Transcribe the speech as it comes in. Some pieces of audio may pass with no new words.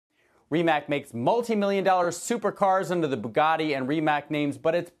Rimac makes multi-million-dollar supercars under the Bugatti and Rimac names,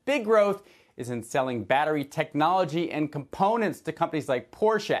 but its big growth is in selling battery technology and components to companies like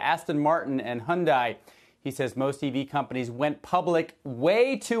Porsche, Aston Martin, and Hyundai. He says most EV companies went public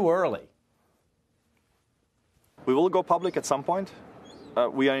way too early. We will go public at some point.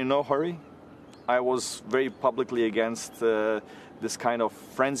 We are in no hurry. I was very publicly against this kind of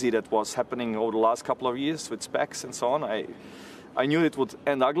frenzy that was happening over the last couple of years with specs and so on. I knew it would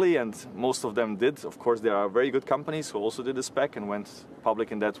end ugly, and most of them did. Of course, there are very good companies who also did the spec and went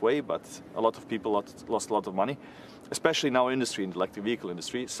public in that way, but a lot of people lost a lot of money, especially in our industry, in the electric vehicle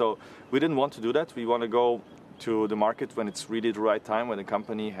industry. So we didn't want to do that. We want to go to the market when it's really the right time, when the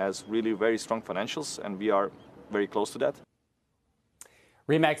company has really very strong financials, and we are very close to that.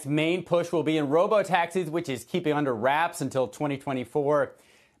 Rimac's main push will be in robo-taxis, which is keeping under wraps until 2024.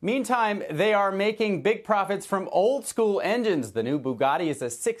 Meantime, they are making big profits from old-school engines. The new Bugatti is a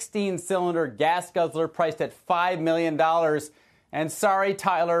 16-cylinder gas guzzler priced at $5 million. And sorry,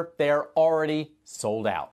 Tyler, they are already sold out.